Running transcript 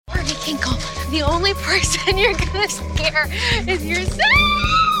The only person you're gonna scare is yourself.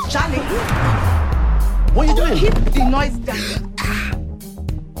 Charlie, what are you doing? Keep the noise down.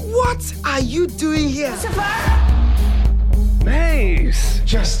 What are you doing here? Maze,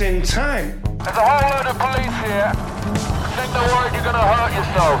 just in time. There's a whole load of police here. I think they're worried you're gonna hurt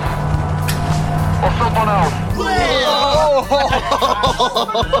yourself. Or someone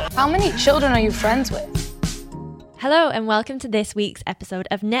else. How many children are you friends with? Hello and welcome to this week's episode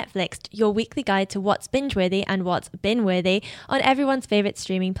of Netflixed, your weekly guide to what's binge-worthy and what's bin-worthy on everyone's favourite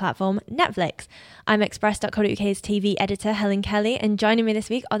streaming platform, Netflix. I'm Express.co.uk's TV editor Helen Kelly, and joining me this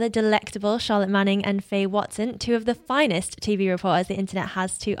week are the delectable Charlotte Manning and Faye Watson, two of the finest TV reporters the internet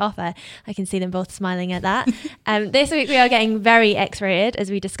has to offer. I can see them both smiling at that. This week we are getting very X-rated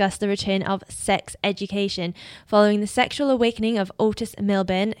as we discuss the return of Sex Education, following the sexual awakening of Otis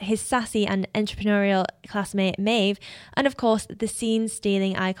Milburn, his sassy and entrepreneurial classmate Maeve, and of course the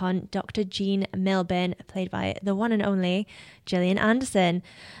scene-stealing icon Dr. Jean Milburn, played by the one and only Gillian Anderson.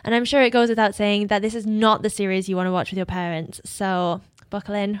 And I'm sure it goes without saying that this is not the series you want to watch with your parents, so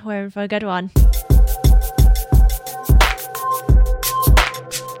buckle in, we're in for a good one.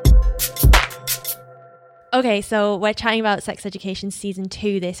 Okay, so we're chatting about Sex Education Season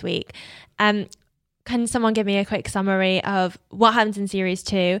 2 this week. Can someone give me a quick summary of what happens in Series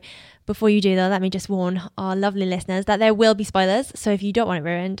 2? Before you do though, let me just warn our lovely listeners that there will be spoilers, so if you don't want it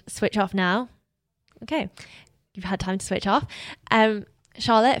ruined, switch off now. Okay, you've had time to switch off.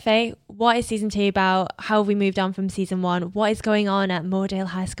 Charlotte, Faye, what is Season 2 about? How have we moved on from Season 1? What is going on at Moordale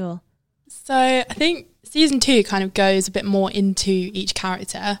High School? So I think Season 2 kind of goes a bit more into each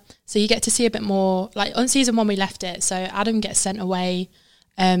character. So you get to see a bit more, like on Season 1 we left it, so Adam gets sent away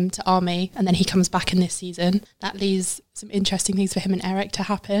to army, and then he comes back in this season. That leaves some interesting things for him and Eric to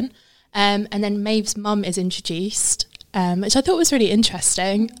happen. And then Maeve's mum is introduced, which I thought was really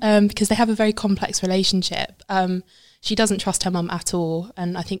interesting because they have a very complex relationship. She doesn't trust her mum at all,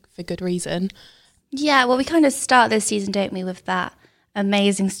 and I think for good reason. Yeah, well, we kind of start this season, don't we, with that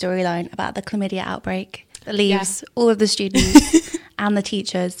amazing storyline about the chlamydia outbreak that leaves all of the students and the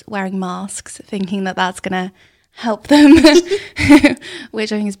teachers wearing masks, thinking that that's going to help them,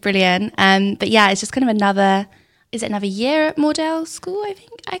 which I think is brilliant. But yeah, it's just kind of another year at Moordale School, I think?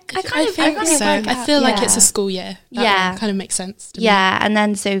 I think so. I feel like it's a school year. That kind of makes sense to me. And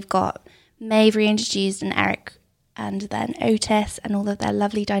then so we've got Maeve reintroduced and Eric and then Otis and all of their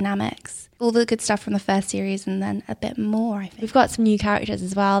lovely dynamics. All the good stuff from the first series and then a bit more, I think. We've got some new characters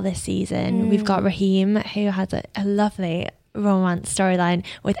as well this season. We've got Raheem, who has a lovely romance storyline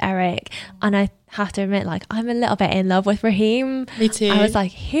with Eric, and I have to admit, like, I'm a little bit in love with Raheem. Me too. I was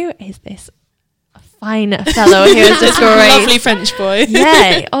like, who is this fine fellow who is just great? Lovely French boy.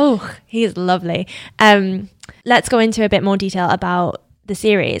 Yeah. Oh, he is lovely. Let's go into a bit more detail about the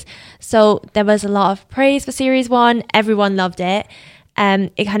series. So there was a lot of praise for Series 1. Everyone loved it.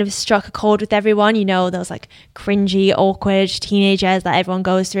 It kind of struck a chord with everyone. You know, those like cringy, awkward teenagers that everyone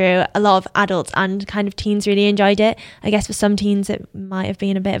goes through. A lot of adults and kind of teens really enjoyed it. I guess for some teens it might have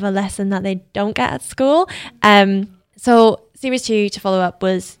been a bit of a lesson that they don't get at school. So Series 2, to follow up,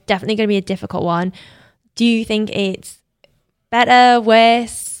 was definitely going to be a difficult one. Do you think it's better,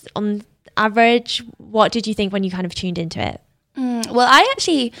 worse, on average? What did you think when you kind of tuned into it? Well,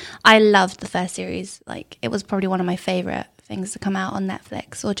 I loved the first series. Like, it was probably one of my favourite things to come out on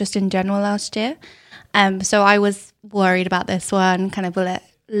Netflix or just in general last year. So I was worried about this one, kind of will it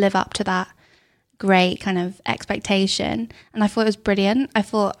live up to that great kind of expectation? And I thought it was brilliant. I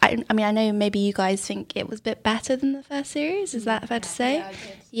mean, I know maybe you guys think it was a bit better than the first series. Is that fair to say? Yeah, I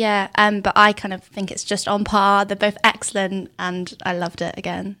did. Yeah, but I kind of think it's just on par. They're both excellent and I loved it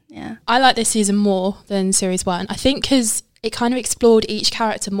again. Yeah. I like this season more than Series 1. I think because it kind of explored each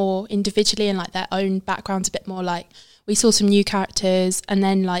character more individually and like their own backgrounds a bit more. Like, we saw some new characters, and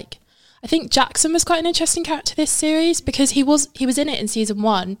then like I think Jackson was quite an interesting character this series because he was in it in Season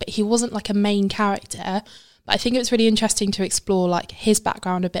 1, but he wasn't like a main character. But I think it was really interesting to explore like his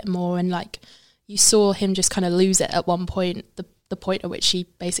background a bit more, and like you saw him just kind of lose it at one point, the point at which he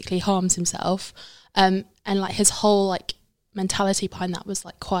basically harms himself, and like his whole like mentality behind that was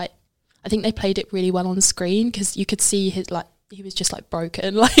like quite. I think they played it really well on screen because you could see his like he was just like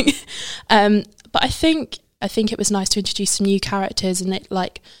broken, like. But I think it was nice to introduce some new characters, and it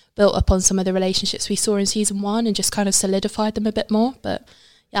like built upon some of the relationships we saw in Season 1 and just kind of solidified them a bit more. But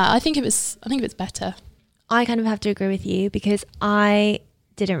yeah, I think it was better. I kind of have to agree with you because I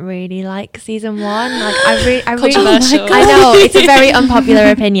didn't really like Season 1. Like I really I know it's a very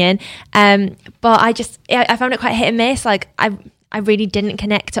unpopular opinion. But I found it quite hit and miss. Like I really didn't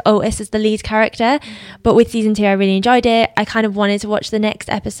connect to Otis as the lead character. But with season 2, I really enjoyed it. I kind of wanted to watch the next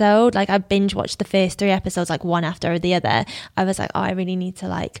episode. Like I binge watched the first 3 episodes, like one after the other. I was like, oh, I really need to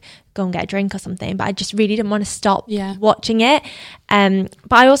like go and get a drink or something. But I just really didn't want to stop watching it. But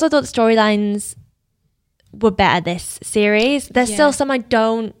I also thought the storylines were better this series. There's still some I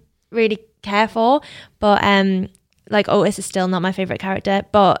don't really care for, but like Otis is still not my favorite character,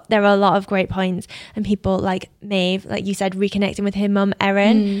 but there are a lot of great points, and people like Maeve, like you said, reconnecting with her mum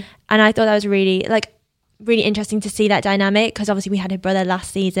Erin, and I thought that was really interesting to see that dynamic, because obviously we had her brother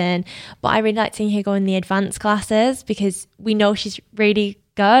last season, but I really liked seeing her go in the advanced classes, because we know she's really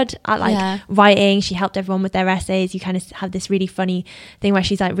good at like writing. She helped everyone with their essays. You kind of have this really funny thing where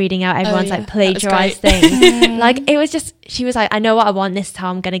she's like reading out everyone's like plagiarized things. Like it was just, she was like, I know what I want, this is how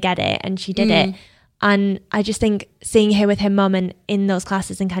I'm gonna get it, and she did it. And I just think seeing her with her mum and in those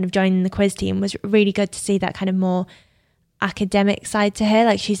classes and kind of joining the quiz team was really good to see that kind of more academic side to her.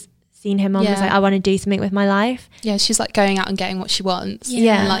 Like she's seen her mum was like, I want to do something with my life. Yeah, she's like going out and getting what she wants.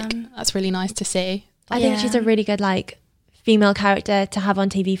 Yeah. And like that's really nice to see. I think she's a really good like female character to have on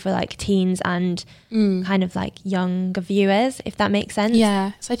TV for like teens and kind of like younger viewers, if that makes sense.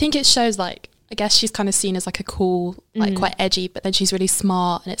 Yeah. So I think it shows like, I guess she's kind of seen as like a cool, like quite edgy, but then she's really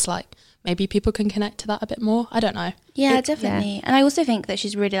smart, and it's like maybe people can connect to that a bit more. I don't know. Yeah, definitely. And I also think that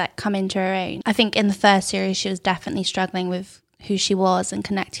she's really like come into her own. I think in the first series she was definitely struggling with who she was and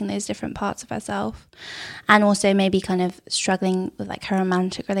connecting those different parts of herself, and also maybe kind of struggling with like her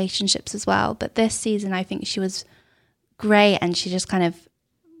romantic relationships as well. But this season I think she was great, and she just kind of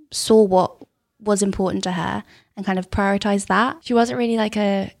saw what was important to her and kind of prioritized that. She wasn't really like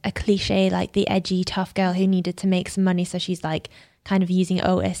a cliche, like the edgy tough girl who needed to make some money, so she's like kind of using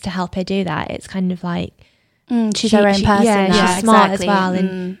Otis to help her do that. It's kind of like she's her own person. She's smart as well,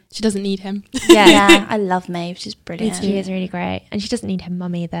 and she doesn't need him. Yeah, I love Maeve. She's brilliant. She is really great, and she doesn't need her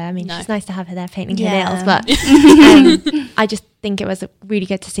mum either. I mean, it's nice to have her there painting her Yeah. nails, but I just think it was really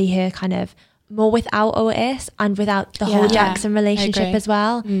good to see her kind of more without Otis and without the whole Jackson relationship as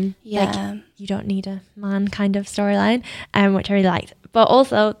well. Yeah, like, you don't need a man kind of storyline, which I really liked. But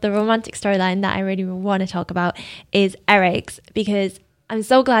also the romantic storyline that I really want to talk about is Eric's, because I'm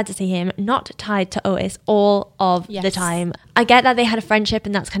so glad to see him not tied to Otis all of the time. I get that they had a friendship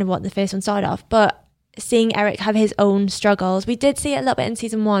and that's kind of what the first one started off, but seeing Eric have his own struggles, we did see it a little bit in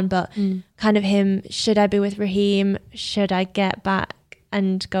season 1, but kind of him, should I be with Raheem? Should I get back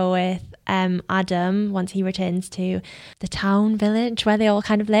and go with Adam once he returns to the town village where they all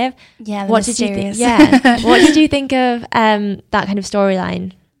kind of live? Yeah, what did you think? Yeah, what did you think of that kind of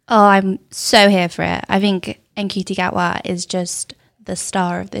storyline? Oh, I'm so here for it. I think Ncuti Gatwa is just the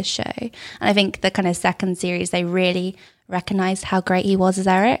star of this show, and I think the kind of second series they really recognised how great he was as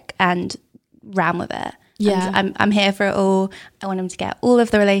Eric and ran with it. Yeah, and I'm here for it all. I want him to get all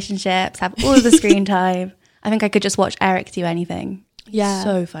of the relationships, have all of the screen time. I think I could just watch Eric do anything. Yeah,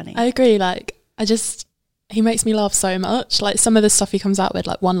 so funny. I agree. Like, he makes me laugh so much. Like some of the stuff he comes out with,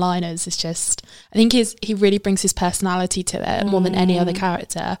 like one-liners, is just, I think he really brings his personality to it more than any other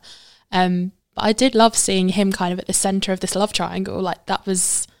character. But I did love seeing him kind of at the centre of this love triangle. Like I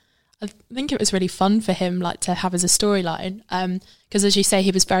think it was really fun for him, like to have as a storyline. Because as you say,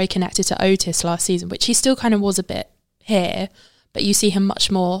 he was very connected to Otis last season, which he still kind of was a bit here. But you see him much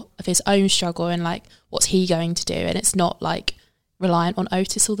more of his own struggle and like what's he going to do, and it's not like reliant on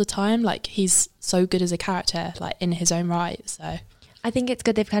Otis all the time. Like he's so good as a character, like in his own right. So I think it's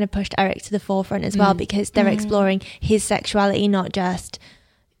good they've kind of pushed Eric to the forefront as well, because they're exploring his sexuality, not just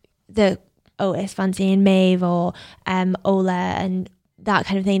the Otis fancying Maeve or Ola and that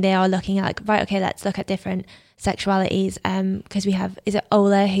kind of thing. They are looking at like, right, okay, let's look at different sexualities, because we have, is it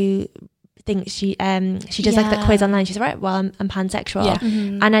Ola who thinks she does like that quiz online, she's right, well I'm pansexual,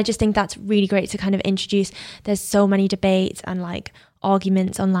 and I just think that's really great to kind of introduce. There's so many debates and like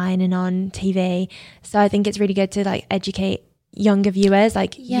arguments online and on TV, so I think it's really good to like educate younger viewers.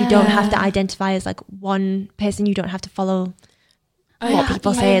 Like you don't have to identify as like one person, you don't have to follow what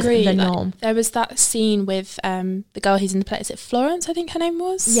people say is the norm. Like, there was that scene with the girl who's in the play, is it Florence, I think her name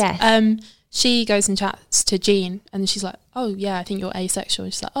was? Yes. She goes and chats to Jean, and she's like, oh yeah, I think you're asexual.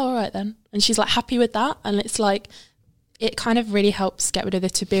 And she's like, oh, all right then. And she's like happy with that. And it's like, it kind of really helps get rid of the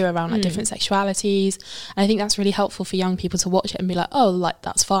taboo around like different sexualities. And I think that's really helpful for young people to watch it and be like, oh, like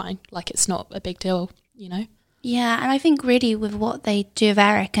that's fine. Like it's not a big deal, you know? Yeah, and I think really with what they do with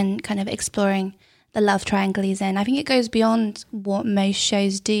Eric and kind of exploring the love triangle he's in, I think it goes beyond what most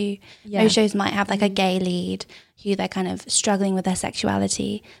shows do. Yeah. Most shows might have like a gay lead who they're kind of struggling with their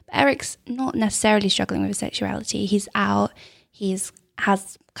sexuality. But Eric's not necessarily struggling with his sexuality. He's out, he's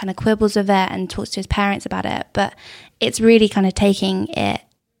has kind of quibbles with it and talks to his parents about it, but it's really kind of taking it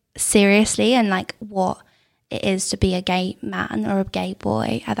seriously and like what it is to be a gay man or a gay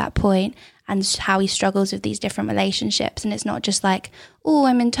boy at that point, and how he struggles with these different relationships. And it's not just like, oh,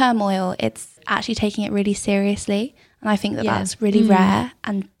 I'm in turmoil. It's actually taking it really seriously. And I think that that's really rare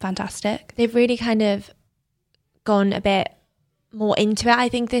and fantastic. They've really kind of gone a bit more into it, I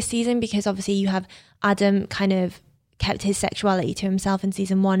think, this season, because obviously you have Adam kind of kept his sexuality to himself in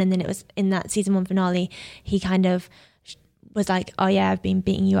season 1, and then it was in that season 1 finale he kind of was like, oh yeah, I've been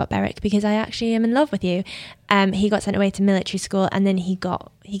beating you up, Eric, because I actually am in love with you. He got sent away to military school, and then he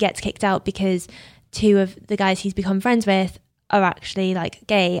gets kicked out because 2 of the guys he's become friends with are actually like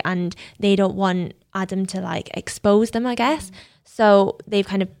gay, and they don't want Adam to like expose them, I guess. So they've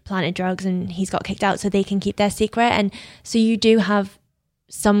kind of planted drugs, and he's got kicked out so they can keep their secret. And so you do have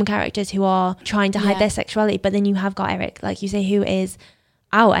some characters who are trying to hide their sexuality, but then you have got Eric, like you say, who is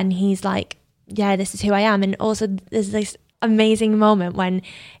out, and he's like, yeah, this is who I am. And also there's this amazing moment when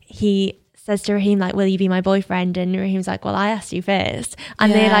he says to Raheem, like, will you be my boyfriend? And Raheem's like, well, I asked you first.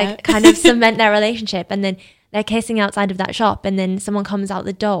 And they like kind of cement their relationship, and then they're kissing outside of that shop, and then someone comes out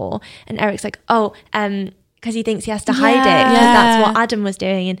the door, and Eric's like, oh, because he thinks he has to hide it, because that's what Adam was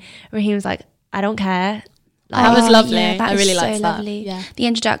doing. And Raheem's like, I don't care. Like, that was lovely. Yeah, I really liked so that. Lovely. Yeah. The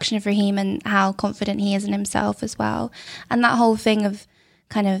introduction of Raheem and how confident he is in himself as well. And that whole thing of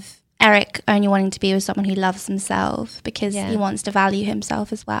kind of Eric only wanting to be with someone who loves himself because he wants to value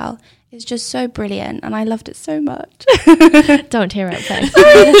himself as well is just so brilliant. And I loved it so much. Don't tear up, though.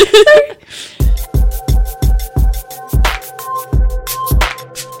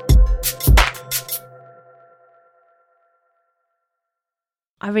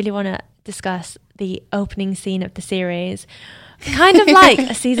 I really want to discuss the opening scene of the series. Kind of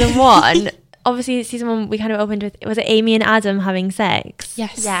like season 1. Obviously, season 1, we kind of opened with, was it Amy and Adam having sex?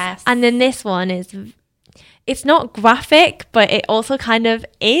 Yes. And then this one is, it's not graphic, but it also kind of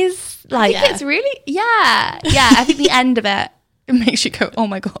is. Like, It's really, I think the end of it makes you go, oh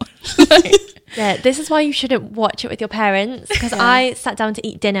my God. Yeah, this is why you shouldn't watch it with your parents, because I sat down to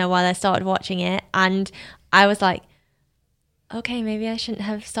eat dinner while I started watching it, and I was like, okay, maybe I shouldn't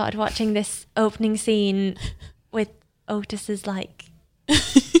have started watching this opening scene with Otis's like,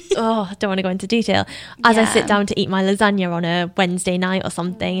 oh, I don't want to go into detail, as I sit down to eat my lasagna on a Wednesday night or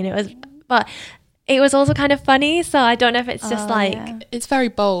something. And it was also kind of funny, so I don't know if it's just it's very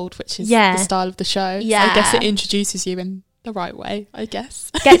bold, which is the style of the show. Yeah. So I guess it introduces you in the right way, I guess.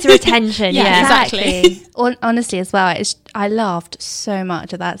 Gets your attention. Exactly. Honestly, as well, I laughed so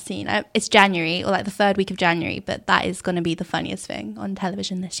much at that scene. It's January, or like the 3rd week of January, but that is going to be the funniest thing on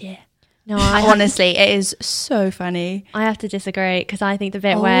television this year. No, honestly, it is so funny. I have to disagree, because I think the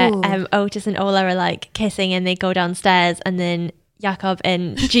bit where Otis and Ola are like kissing and they go downstairs, and then Jakob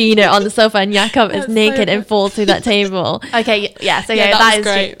and Jean are on the sofa, and Jakob is naked and falls through that table. Okay, yeah, so that was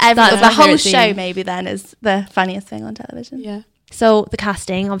great. The whole show maybe then is the funniest thing on television. Yeah. So the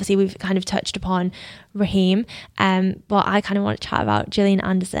casting, obviously we've kind of touched upon Raheem, but I kind of want to chat about Gillian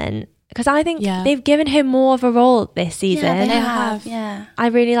Anderson, because I think they've given her more of a role this season. Yeah, they have. Yeah. I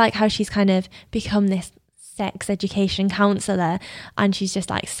really like how she's kind of become this sex education counsellor, and she's just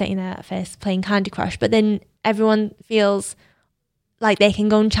like sitting there at first playing Candy Crush, but then everyone feels like they can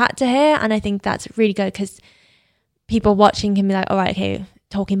go and chat to her, and I think that's really good, because people watching can be like, all right, okay,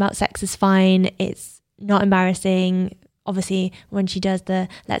 talking about sex is fine, it's not embarrassing. Obviously, when she does the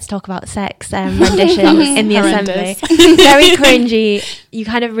let's talk about sex rendition in the assembly, very cringy. You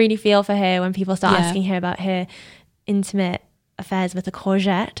kind of really feel for her when people start asking her about her intimate affairs with a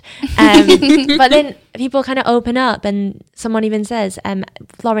courgette. But then people kind of open up, and someone even says,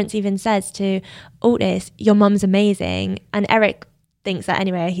 Florence even says to Otis, your mum's amazing. And Eric thinks that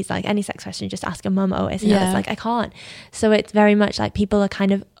anyway. He's like, any sex question, just ask your mum, Otis. And it's like, I can't. So it's very much like people are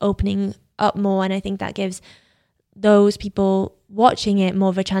kind of opening up more, and I think that gives those people watching it more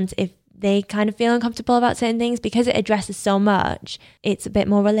of a chance if they kind of feel uncomfortable about certain things, because it addresses so much. It's a bit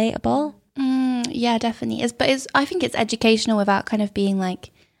more relatable. Yeah, definitely. I think it's educational without kind of being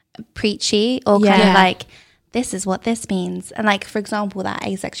like preachy or kind of like, this is what this means. And like, for example, that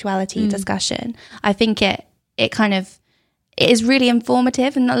asexuality discussion, I think it is really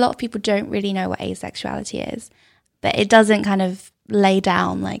informative, and a lot of people don't really know what asexuality is, but it doesn't kind of lay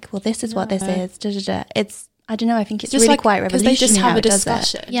down like, well, this is what this is. It's, I don't know, I think it's just really quite revolutionary. Because they just have a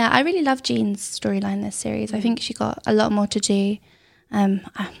discussion. Yeah, I really love Jean's storyline this series. I think she got a lot more to do. I'm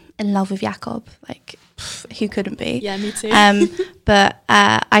in love with Jakob, like, who couldn't be? Yeah, me too. But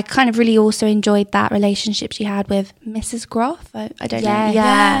I kind of really also enjoyed that relationship she had with Mrs. Groff. I don't know.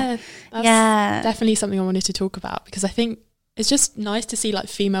 Yeah. That's definitely something I wanted to talk about, because I think it's just nice to see like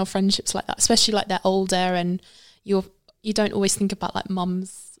female friendships like that, especially like they're older and you don't always think about like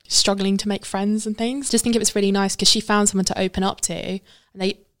mums struggling to make friends and things. Just think it was really nice because she found someone to open up to,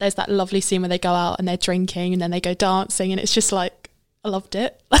 and there's that lovely scene where they go out and they're drinking and then they go dancing, and it's just like, I loved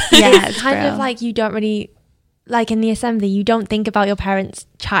it. Yeah, It's kind of like you don't really, like in the assembly, you don't think about your parents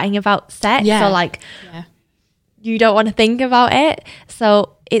chatting about sex, or like you don't want to think about it.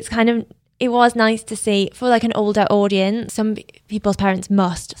 So it's kind of, it was nice to see for like an older audience. Some people's parents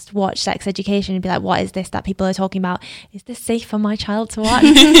must watch Sex Education and be like, what is this that people are talking about? Is this safe for my child to watch?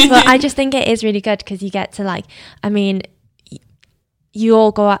 But I just think it is really good because you get to like, I mean, you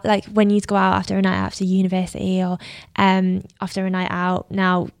all go out, like when you go out after a night out after university or after a night out,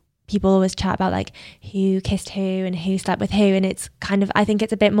 now people always chat about like who kissed who and who slept with who, and it's kind of, I think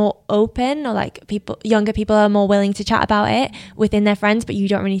it's a bit more open, or like younger people are more willing to chat about it within their friends, but you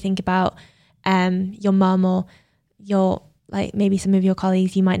don't really think about your mum or your, like maybe some of your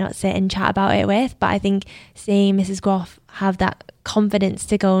colleagues you might not sit and chat about it with. But I think seeing Mrs. Groff have that confidence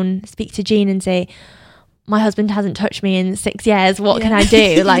to go and speak to Jean and say, my husband hasn't touched me in 6 years, what can I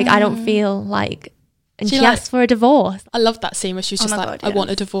do? Like, I don't feel like... And she asked for a divorce. I loved that scene where she was just like, I want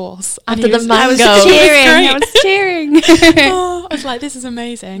a divorce. After the mango. I was cheering. I was like, this is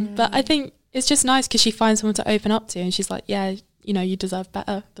amazing. But I think it's just nice because she finds someone to open up to, and she's like, yeah, you know, you deserve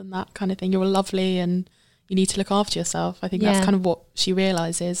better than that kind of thing. You're lovely and you need to look after yourself. I think that's kind of what she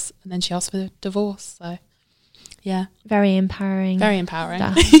realises. And then she asks for a divorce. So, yeah. Very empowering. Very empowering.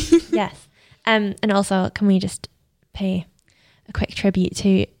 Yes. And also, can we just pay a quick tribute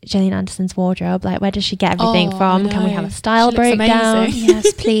to Gillian Anderson's wardrobe? Like, where does she get everything from? Can we have a style breakdown?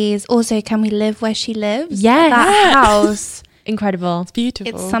 Yes, please. Also, can we live where she lives? Yeah. That house. Incredible. It's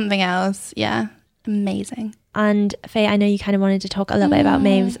beautiful. It's something else. Yeah. Amazing. And Faye, I know you kind of wanted to talk a little bit about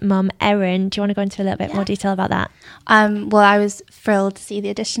Maeve's mum, Erin. Do you want to go into a little bit more detail about that? Well, I was thrilled to see the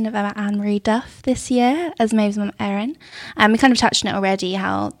addition of Emma Anne-Marie Duff this year as Maeve's mum, Erin. We kind of touched on it already,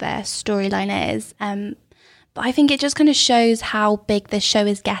 how their storyline is. But I think it just kind of shows how big this show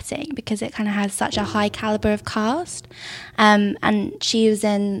is getting, because it kind of has such a high caliber of cast. And she was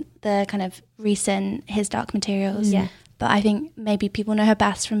in the kind of recent His Dark Materials. Yeah. But I think maybe people know her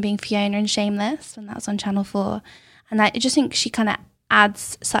best from being Fiona in Shameless, and that's on Channel 4. And I just think she kind of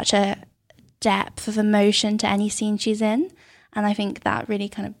adds such a depth of emotion to any scene she's in. And I think that really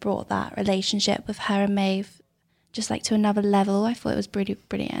kind of brought that relationship with her and Maeve just like to another level. I thought it was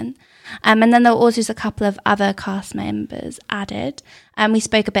brilliant. And then there were also just a couple of other cast members added. We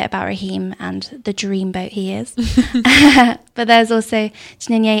spoke a bit about Raheem and the dreamboat he is. But there's also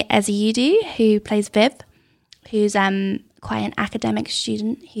Chinenye Ezeudu, who plays Viv, who's quite an academic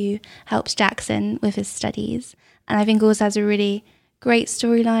student who helps Jackson with his studies. And I think also has a really great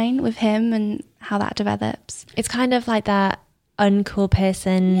storyline with him and how that develops. It's kind of like that uncool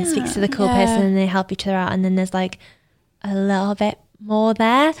person speaks to the cool person and they help each other out, and then there's like a little bit more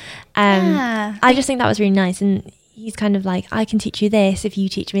there. I just think that was really nice, and he's kind of like, I can teach you this if you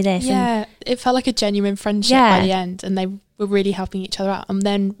teach me this. Yeah, it felt like a genuine friendship by the end, and they were really helping each other out. And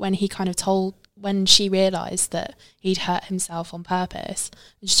then when he kind of when she realised that he'd hurt himself on purpose,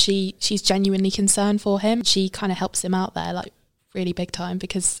 she's genuinely concerned for him. She kind of helps him out there, like really big time,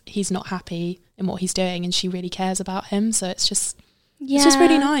 because he's not happy in what he's doing, and she really cares about him. So it's just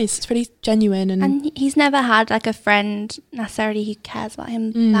really nice. It's really genuine, and he's never had like a friend necessarily who cares about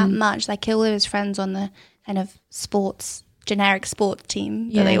him that much. Like all of his friends on the kind of generic sports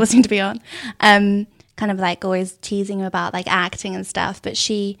team that they all seem to be on, kind of like always teasing him about like acting and stuff. But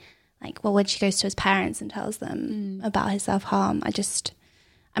she, like, well, when she goes to his parents and tells them about his self-harm,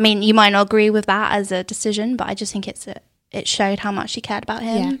 I mean, you might not agree with that as a decision, but I just think it showed how much she cared about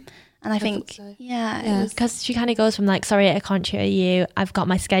him. Yeah. And I think, because she kind of goes from like, sorry, I can't tutor you. I've got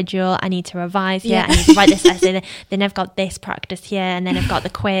my schedule. I need to revise here. I need to write this essay. Then I've got this practice here. And then I've got the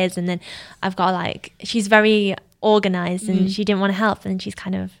quiz. And then I've got like, she's very organized and she didn't want to help. And she's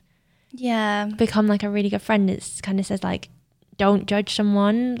kind of become like a really good friend. It kind of says like, don't judge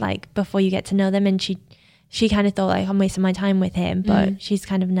someone like before you get to know them. And she kind of thought like, I'm wasting my time with him. But she's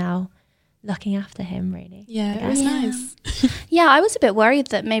kind of now looking after him, really. Yeah, it was nice. I was a bit worried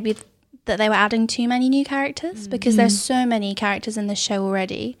that maybe that they were adding too many new characters, because there's so many characters in this show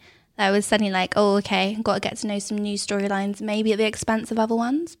already that I was suddenly like, oh, okay, I've got to get to know some new storylines, maybe at the expense of other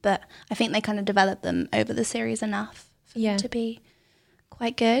ones. But I think they kind of developed them over the series enough for them to be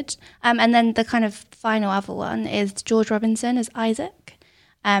quite good. And then the kind of final other one is George Robinson as Isaac,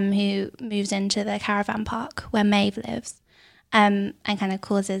 who moves into the caravan park where Maeve lives. And kind of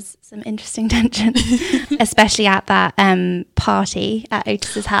causes some interesting tension, especially at that party at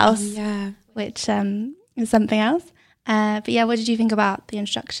Otis's house, which is something else. But yeah, what did you think about the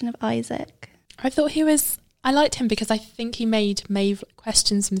introduction of Isaac? I thought I liked him because I think he made Maeve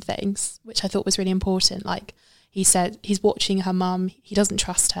question some things, which I thought was really important. Like, he said he's watching her mum, he doesn't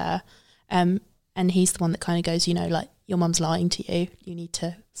trust her, and he's the one that kind of goes, you know, like, your mum's lying to you, you need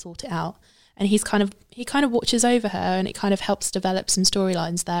to sort it out. And he kind of watches over her, and it kind of helps develop some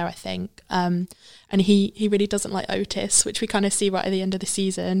storylines there, I think. And he really doesn't like Otis, which we kind of see right at the end of the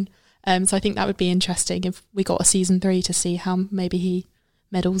season. So I think that would be interesting if we got a season 3 to see how maybe he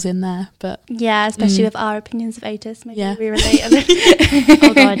meddles in there. But yeah, especially with our opinions of Otis, maybe we relate a bit.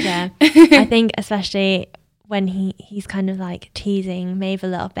 Oh god, yeah. I think especially when he's kind of like teasing Maeve a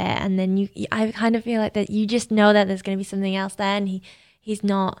little bit, and then I kind of feel like that you just know that there's going to be something else there, and he's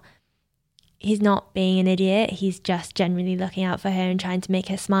not being an idiot. He's just genuinely looking out for her and trying to make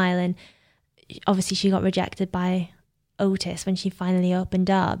her smile. And obviously she got rejected by Otis when she finally opened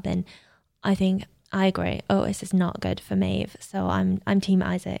up, and I think I agree, Otis is not good for Maeve, so I'm team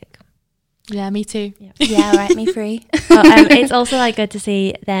Isaac. Yeah, me too. Yeah, right, me free. It's also like good to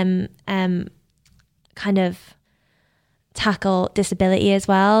see them kind of tackle disability as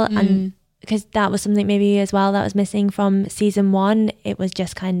well, and because that was something maybe as well that was missing from season 1. It was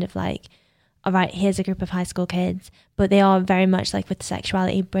just kind of like, all right, here's a group of high school kids, but they are very much like with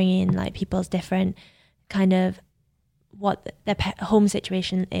sexuality, bringing in like people's different kind of what their home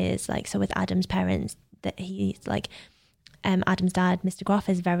situation is like. So with Adam's parents, that he's like, Adam's dad, Mr. Groff,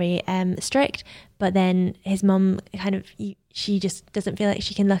 is very strict, but then his mum kind of, she just doesn't feel like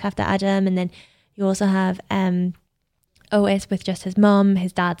she can look after Adam. And then you also have Otis with just his mum.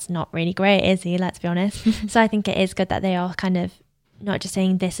 His dad's not really great, is he? Let's be honest. So I think it is good that they are kind of not just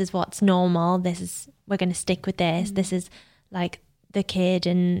saying this is what's normal, we're going to stick with this. This is like the kid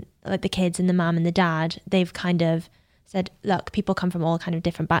and like the kids and the mum and the dad. They've kind of said, look, people come from all kind of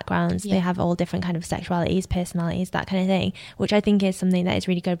different backgrounds. They have all different kind of sexualities, personalities, that kind of thing, which I think is something that is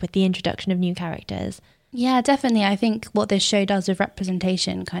really good with the introduction of new characters. Yeah, definitely. I think what this show does with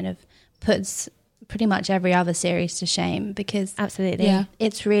representation kind of puts pretty much every other series to shame, because absolutely,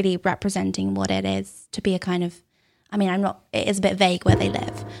 it's really representing what it is to be a kind of, I mean, it is a bit vague where they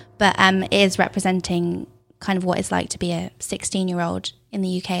live, but it is representing kind of what it's like to be a 16-year-old in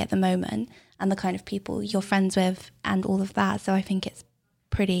the UK at the moment, and the kind of people you're friends with and all of that. So I think it's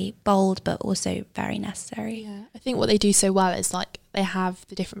pretty bold, but also very necessary. Yeah, I think what they do so well is like they have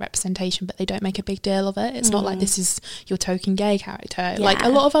the different representation, but they don't make a big deal of it. It's not like this is your token gay character. Like a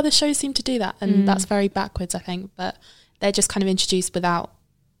lot of other shows seem to do that, and that's very backwards, I think. But they're just kind of introduced without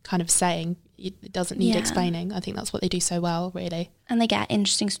kind of saying. It doesn't need explaining. I think that's what they do so well, really. And they get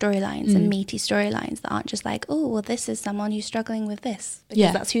interesting storylines and meaty storylines that aren't just like, oh, well, this is someone who's struggling with this,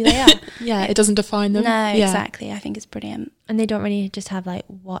 because that's who they are. It doesn't define them. No, exactly. I think it's brilliant. And they don't really just have like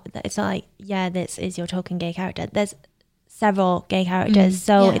it's not like, this is your token gay character. There's several gay characters,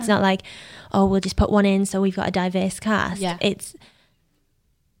 so it's not like, oh, we'll just put one in so we've got a diverse cast. It's,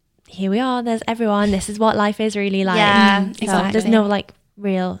 here we are, there's everyone, this is what life is really like. Exactly. There's no like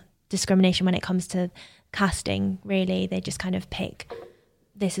real discrimination when it comes to casting, really. They just kind of pick,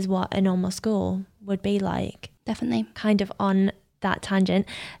 this is what a normal school would be like. Definitely. Kind of on that tangent,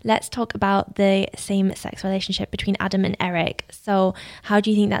 let's talk about the same-sex relationship between Adam and Eric. So how do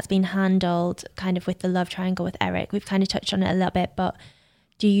you think that's been handled kind of with the love triangle with Eric? We've kind of touched on it a little bit, but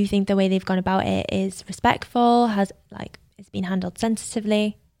do you think the way they've gone about it is respectful? Has like it's been handled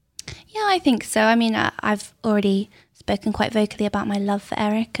sensitively? Yeah, I think so. I mean, I've already spoken quite vocally about my love for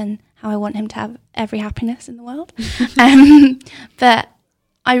Eric and how I want him to have every happiness in the world. But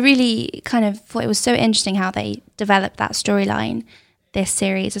I really kind of thought it was so interesting how they developed that storyline this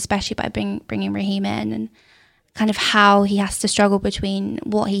series, especially by bringing Raheem in, and kind of how he has to struggle between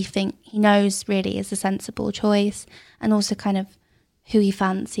what he knows really is a sensible choice, and also kind of who he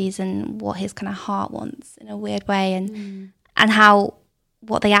fancies and what his kind of heart wants in a weird way, and how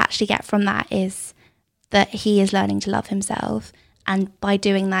what they actually get from that is that he is learning to love himself, and by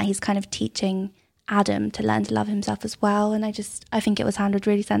doing that he's kind of teaching Adam to learn to love himself as well. And I think it was handled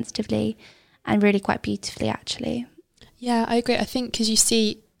really sensitively and really quite beautifully, actually. Yeah, I agree. I think because you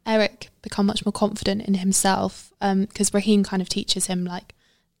see Eric become much more confident in himself, because Raheem kind of teaches him like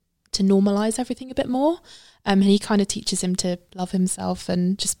to normalise everything a bit more, and he kind of teaches him to love himself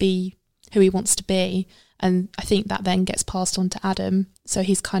and just be who he wants to be. And I think that then gets passed on to Adam. So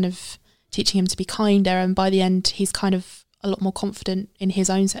he's kind of teaching him to be kinder, and by the end he's kind of a lot more confident in his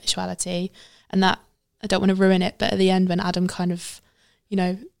own sexuality. And that, I don't want to ruin it, but at the end when Adam kind of,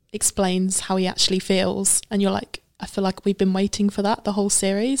 explains how he actually feels, and you're like, I feel like we've been waiting for that the whole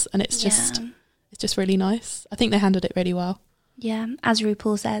series, and it's just really nice. I think they handled it really well. Yeah, as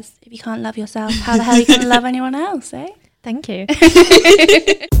RuPaul says, if you can't love yourself, how the hell are you going to love anyone else, eh? Thank you.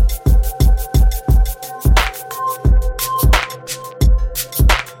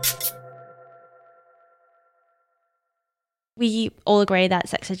 We all agree that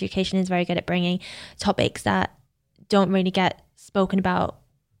sex education is very good at bringing topics that don't really get spoken about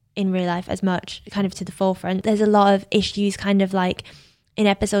in real life as much kind of to the forefront. There's a lot of issues kind of like in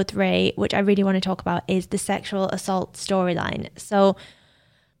episode 3, which I really want to talk about, is the sexual assault storyline. So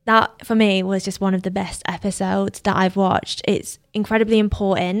that for me was just one of the best episodes that I've watched. It's incredibly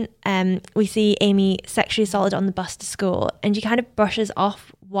important. We see Amy sexually assaulted on the bus to school, and she kind of brushes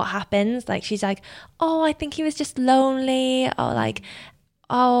off what happens. Like, she's like, oh, I think he was just lonely, or like,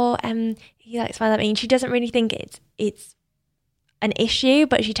 oh, he like smiled at me. And she doesn't really think it's an issue,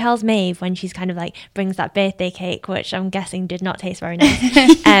 but she tells Maeve when she's kind of like brings that birthday cake, which I'm guessing did not taste very nice.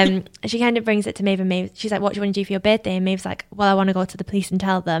 She kind of brings it to Maeve, and Maeve, she's like, what do you want to do for your birthday? And Maeve's like, well, I want to go to the police and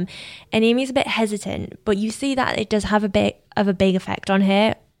tell them. And Amy's a bit hesitant, but you see that it does have a bit of a big effect on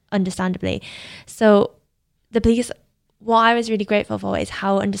her, understandably. So the police, what I was really grateful for is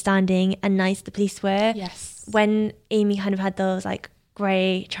how understanding and nice the police were. Yes. When Amy kind of had those like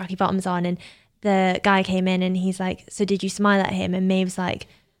grey tracky bottoms on, and the guy came in and he's like, so did you smile at him? And Maeve's like,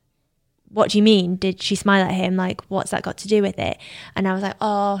 what do you mean? Did she smile at him? Like, what's that got to do with it? And I was like,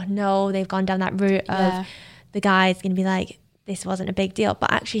 oh no, they've gone down that route of the guy's going to be like, this wasn't a big deal.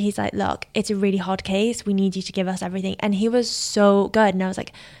 But actually he's like, look, it's a really hard case. We need you to give us everything. And he was so good. And I was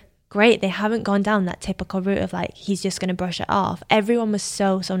like, great. They haven't gone down that typical route of like, he's just going to brush it off. Everyone was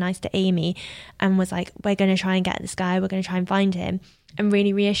so nice to Amy and was like, we're going to try and get this guy. We're going to try and find him, and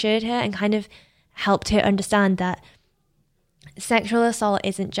really reassured her and kind of helped her understand that sexual assault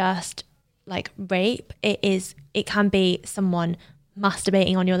isn't just like rape. It can be someone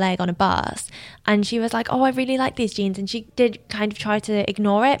masturbating on your leg on a bus. And she was like, oh, I really like these jeans. And she did kind of try to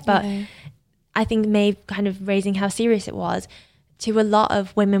ignore it. But I think Maeve kind of raising how serious it was, to a lot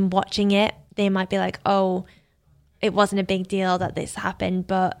of women watching it, they might be like, oh, it wasn't a big deal that this happened.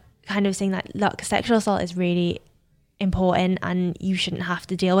 But kind of saying that, look, sexual assault is really important and you shouldn't have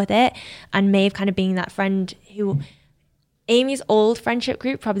to deal with it. And Maeve kind of being that friend who, Amy's old friendship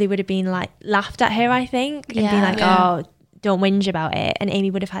group probably would have been like laughed at her, I think, and being like, oh, don't whinge about it. And Amy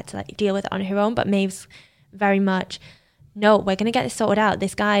would have had to like deal with it on her own. But Maeve's very much, no, we're going to get this sorted out.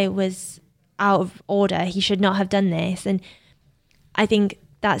 This guy was out of order. He should not have done this. And I think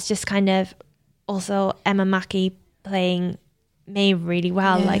that's just kind of also Emma Mackey playing Maeve really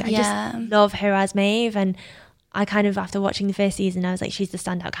well. I just love her as Maeve. And I kind of, after watching the first season, I was like, she's the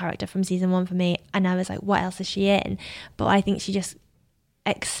standout character from season 1 for me. And I was like, what else is she in? But I think she just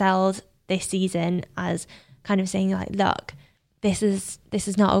excelled this season as kind of saying like, look, this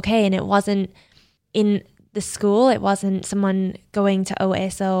is not okay. And it wasn't in the school. It wasn't someone going to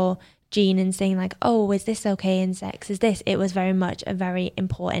Otis or Jean and saying like, oh, is this okay in sex? Is this? It was very much a very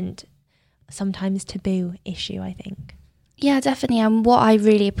important, sometimes taboo issue, I think. Yeah, definitely. And what I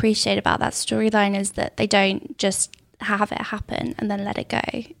really appreciate about that storyline is that they don't just have it happen and then let it go.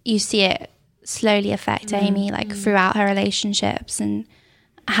 You see it slowly affect Amy, like throughout her relationships, and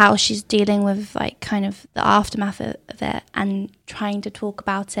how she's dealing with like kind of the aftermath of it and trying to talk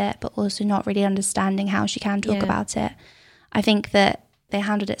about it, but also not really understanding how she can talk about it. I think that they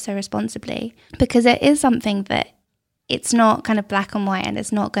handled it so responsibly, because it is something that it's not kind of black and white, and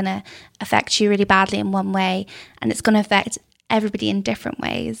it's not going to affect you really badly in one way, and it's going to affect everybody in different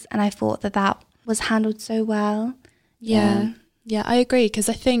ways. And I thought that was handled so well. Yeah, I agree, because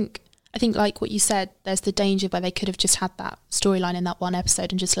I think like what you said, there's the danger where they could have just had that storyline in that one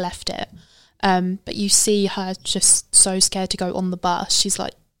episode and just left it. But you see her just so scared to go on the bus. She's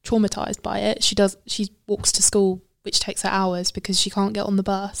like traumatized by it. She walks to school, which takes her hours because she can't get on the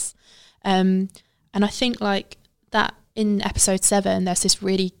bus. And I think like that in episode 7, there's this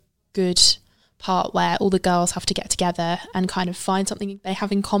really good part where all the girls have to get together and kind of find something they have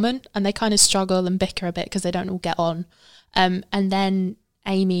in common, and they kind of struggle and bicker a bit because they don't all get on. And then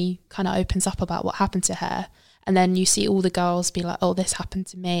Amy kind of opens up about what happened to her, and then you see all the girls be like, oh, this happened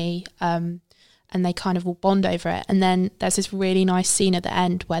to me, and they kind of all bond over it. And then there's this really nice scene at the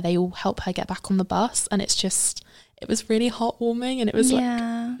end where they all help her get back on the bus, and it was really heartwarming, and it was like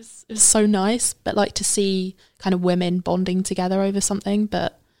it was so nice. But like to see kind of women bonding together over something,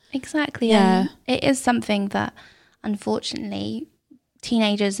 but exactly, yeah, it is something that unfortunately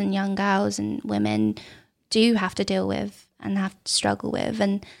teenagers and young girls and women do have to deal with and have to struggle with,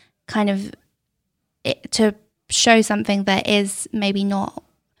 and kind of to show something that is maybe not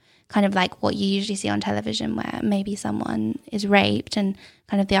kind of like what you usually see on television, where maybe someone is raped and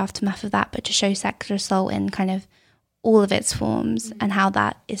kind of the aftermath of that, but to show sexual assault in kind of all of its forms and how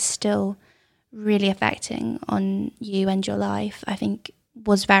that is still really affecting on you and your life, I think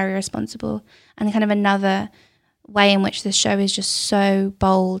was very responsible. And kind of another way in which this show is just so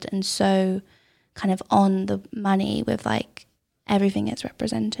bold and so kind of on the money with like everything it's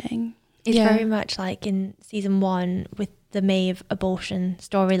representing. It's very much like in season 1 with the Maeve abortion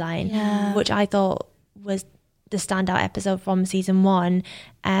storyline, which I thought was the standout episode from season 1.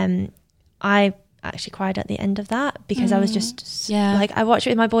 I actually cried at the end of that because I was just like, I watched it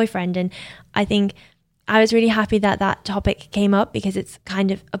with my boyfriend, and I think I was really happy that that topic came up because it's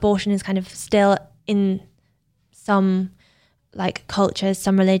kind of, abortion is kind of still in some like cultures,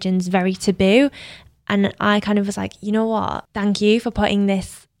 some religions, very taboo. And I kind of was like, you know what, thank you for putting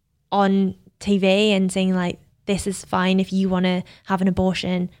this on TV and saying like, this is fine. If you want to have an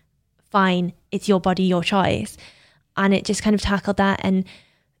abortion, fine, it's your body, your choice. And it just kind of tackled that, and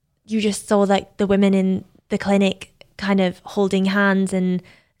you just saw like the women in the clinic kind of holding hands and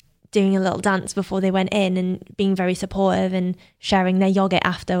doing a little dance before they went in and being very supportive and sharing their yogurt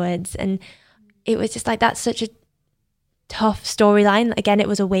afterwards. And it was just like, that's such a tough storyline. Again, it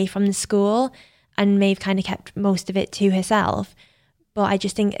was away from the school, and Maeve kind of kept most of it to herself. But I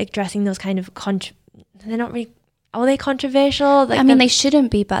just think addressing those kind of they're not really, are they controversial? Like, I mean, they shouldn't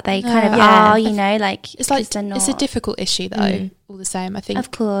be, but they kind of are, you know, like it's like, it's a difficult issue though, all the same, I think.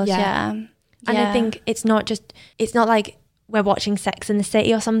 Of course, yeah. And I think it's not like we're watching Sex and the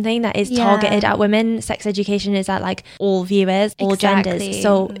City or something that is targeted at women. Sex education is at like all viewers, all genders.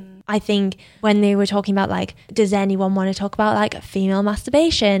 So I think when they were talking about like, does anyone want to talk about like female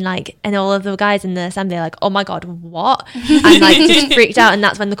masturbation, like, and all of the guys in the assembly are like, oh my god, what? And like just freaked out. And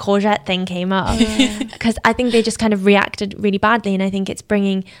that's when the courgette thing came up, because I think they just kind of reacted really badly. And I think it's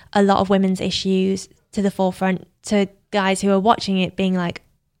bringing a lot of women's issues to the forefront, to guys who are watching it being like,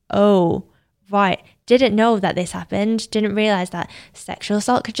 oh right, didn't know that this happened, didn't realize that sexual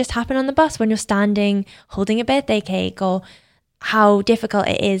assault could just happen on the bus when you're standing holding a birthday cake, or how difficult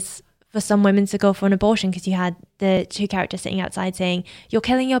it is for some women to go for an abortion, because you had the 2 characters sitting outside saying, you're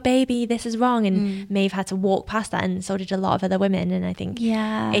killing your baby, this is wrong. And Maeve had to walk past that, and so did a lot of other women. And I think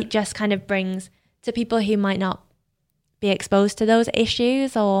it just kind of brings to people who might not be exposed to those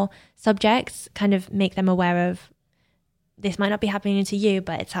issues or subjects, kind of make them aware of, this might not be happening to you,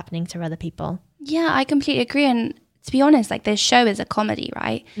 but it's happening to other people. Yeah, I completely agree. And to be honest, like, this show is a comedy,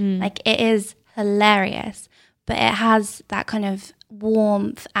 right? Like, it is hilarious, but it has that kind of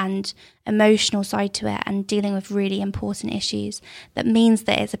warmth and emotional side to it, and dealing with really important issues that means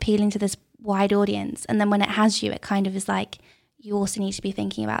that it's appealing to this wide audience. And then when it has you, it kind of is like, you also need to be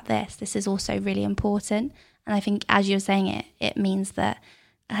thinking about this. This is also really important. And I think, as you're saying it means that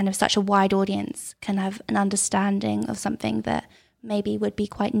kind of such a wide audience can have an understanding of something that maybe would be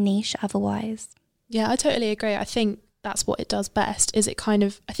quite niche otherwise. Yeah, I totally agree. I think that's what it does best, is it kind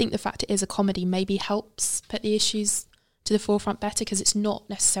of, I think the fact it is a comedy maybe helps put the issues to the forefront better, because it's not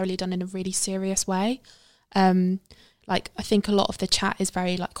necessarily done in a really serious way. Like, I think a lot of the chat is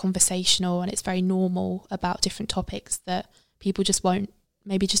very like conversational, and it's very normal about different topics that people just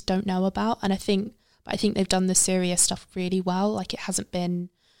don't know about. And I think they've done the serious stuff really well. Like, it hasn't been,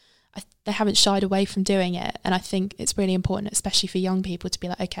 they haven't shied away from doing it. And I think it's really important, especially for young people, to be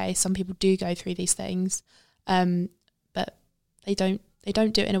like, okay, some people do go through these things, but they don't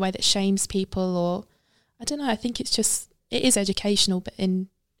do it in a way that shames people, or I don't know. I think it is educational, but in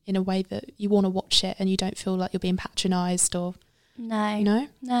a way that you want to watch it and you don't feel like you're being patronised, or no,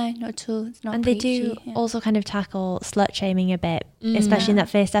 not at all. It's not. And preachy, they do also kind of tackle slut shaming a bit, especially in that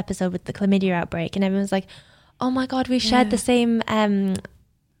first episode with the chlamydia outbreak, and everyone's like, oh my god, we shared the same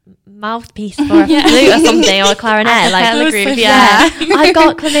mouthpiece for a flute or something, or a clarinet, like I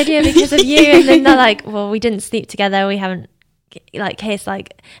got chlamydia because of you. And then they're like, well, we didn't sleep together, we haven't like kissed,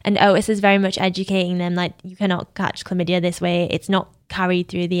 like, and Otis is very much educating them, like, you cannot catch chlamydia this way, it's not carried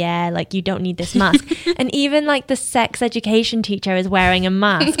through the air, like, you don't need this mask. And even like the sex education teacher is wearing a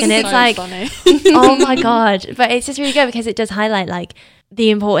mask, and it's so like funny. Oh my god. But it's just really good because it does highlight like the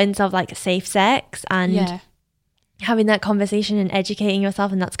importance of like safe sex and having that conversation and educating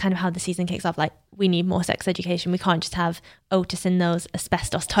yourself. And that's kind of how the season kicks off, like, we need more sex education. We can't just have Otis in those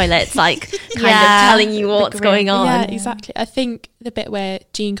asbestos toilets, like, kind of telling you what's going on. Yeah, exactly. I think the bit where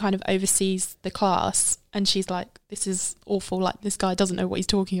Jean kind of oversees the class, and she's like, this is awful, like, this guy doesn't know what he's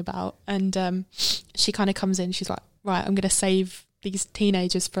talking about. And she kind of comes in, she's like, right, I'm going to save these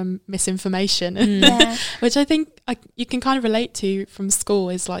teenagers from misinformation. Which I think you can kind of relate to from school,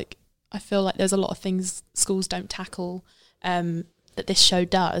 is like, I feel like there's a lot of things schools don't tackle that this show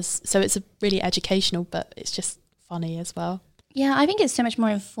does. So it's a really educational, but it's just funny as well. Yeah, I think it's so much more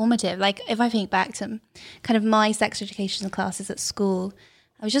informative. Like, if I think back to kind of my sex education classes at school,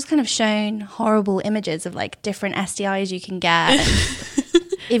 I was just kind of shown horrible images of like different STIs you can get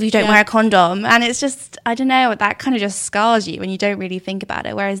if you don't wear a condom. And it's just, I don't know, that kind of just scars you when you don't really think about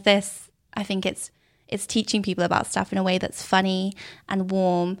it. Whereas this, I think it's teaching people about stuff in a way that's funny and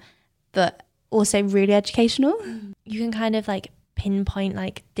warm, but also really educational. You can kind of like pinpoint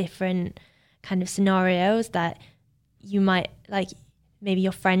like different kind of scenarios that you might like maybe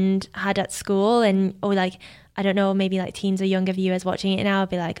your friend had at school, and or like I don't know, maybe like teens or younger viewers watching it now would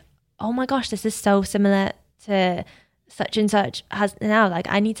be like, oh my gosh, this is so similar to such and such has now. Like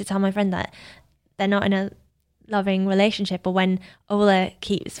I need to tell my friend that they're not in a loving relationship. Or when Ola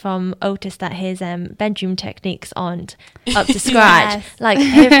keeps from Otis that his bedroom techniques aren't up to scratch, like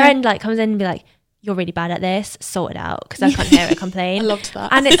her friend like comes in and be like, you're really bad at this, sort it out, because I can't hear it complain. I loved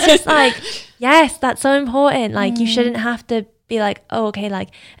that. And it's just like, yes, that's so important. Like you shouldn't have to be like, oh, okay, like,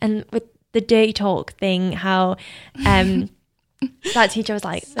 and with the dirty talk thing, how that teacher was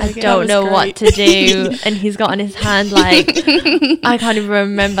like, I don't know what to do, and he's got on his hand like I can't even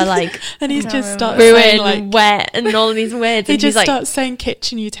remember, like, and he's just starts ruined, saying, like, wet, and all these words. He and just he's starts saying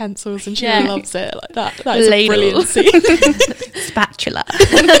kitchen utensils, and she Yeah. loves it. Like that is Ladle. a brilliant scene. Spatula.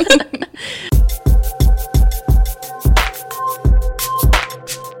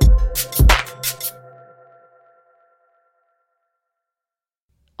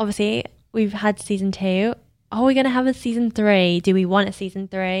 obviously we've had season 2. Are we going to have a season 3? Do we want a season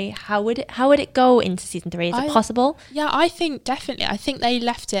 3? How would it go into season 3? Is it possible? Yeah, I think definitely. I think they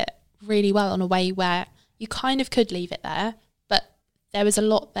left it really well in a way where you kind of could leave it there, but there was a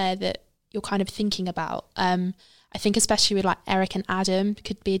lot there that you're kind of thinking about. I think especially with like Eric and Adam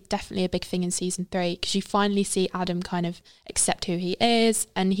could be definitely a big thing in season 3, because you finally see Adam kind of accept who he is,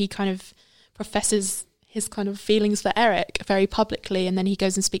 and he kind of professes his kind of feelings for Eric very publicly, and then he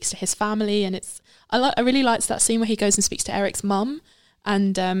goes and speaks to his family, and I really liked that scene where he goes and speaks to Eric's mum,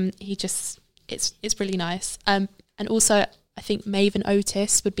 and it's really nice. And also I think Maeve and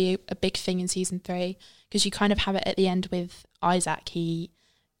Otis would be a big thing in season 3, because you kind of have it at the end with Isaac. He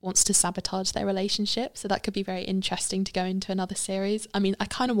wants to sabotage their relationship, so that could be very interesting to go into another series. I mean, I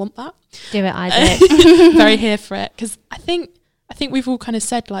kind of want that. Do it, Isaac. Very here for it, because I think we've all kind of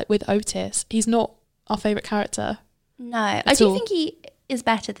said, like, with Otis, he's not our favourite character. No, I do think he is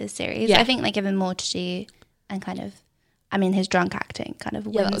better this series. Yeah. I think they give him more to do, and kind of, I mean, his drunk acting kind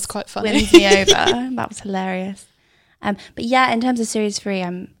of that was quite funny. wins me over. That was hilarious. But yeah, in terms of series 3,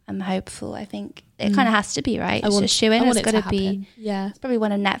 I'm hopeful. I think it kind of has to be, right. It's just shoo-in. It's got to be. Yeah, it's probably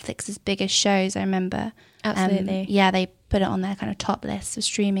one of Netflix's biggest shows. I remember. Absolutely. Yeah, they put it on their kind of top list of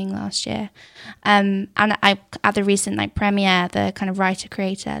streaming last year. And I at the recent premiere, the kind of writer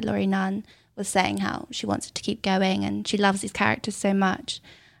creator Laurie Nunn was saying how she wants it to keep going, and she loves these characters so much,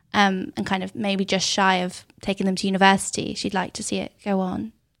 and kind of maybe just shy of taking them to university, she'd like to see it go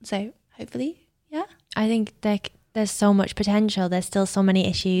on. So hopefully, yeah. I think there's so much potential. There's still so many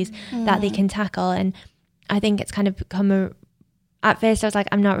issues that they can tackle, and I think it's kind of become at first I was like,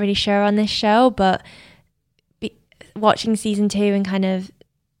 I'm not really sure on this show, but watching season 2 and kind of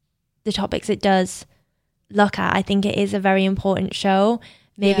the topics it does look at, I think it is a very important show.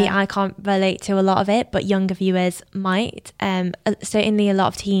 Maybe I can't relate to a lot of it, but younger viewers might. Certainly a lot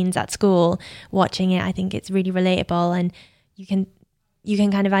of teens at school watching it, I think it's really relatable, and you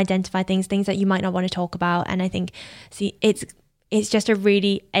can kind of identify things that you might not want to talk about. And I think it's just a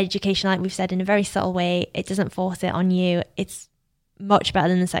really educational, like we've said, in a very subtle way. It doesn't force it on you. It's much better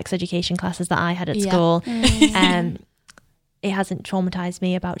than the sex education classes that I had at school. It hasn't traumatized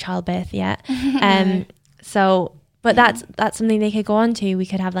me about childbirth yet. But that's something they could go on to. We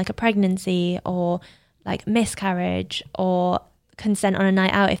could have like a pregnancy or like miscarriage or consent on a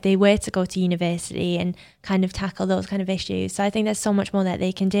night out if they were to go to university, and kind of tackle those kind of issues. So I think there's so much more that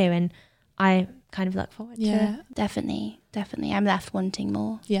they can do, and I kind of look forward to it. Definitely. I'm left wanting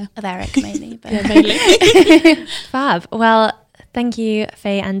more of Eric mainly. But mainly. Fab. Well, thank you,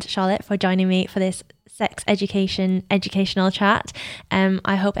 Faye and Charlotte, for joining me for this sex educational chat.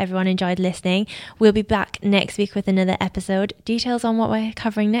 I hope everyone enjoyed listening. We'll be back next week with another episode. Details on what we're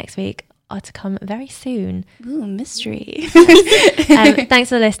covering next week are to come very soon. Ooh, mystery. Thanks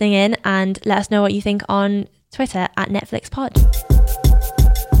for listening in, and let us know what you think on Twitter @NetflixPod.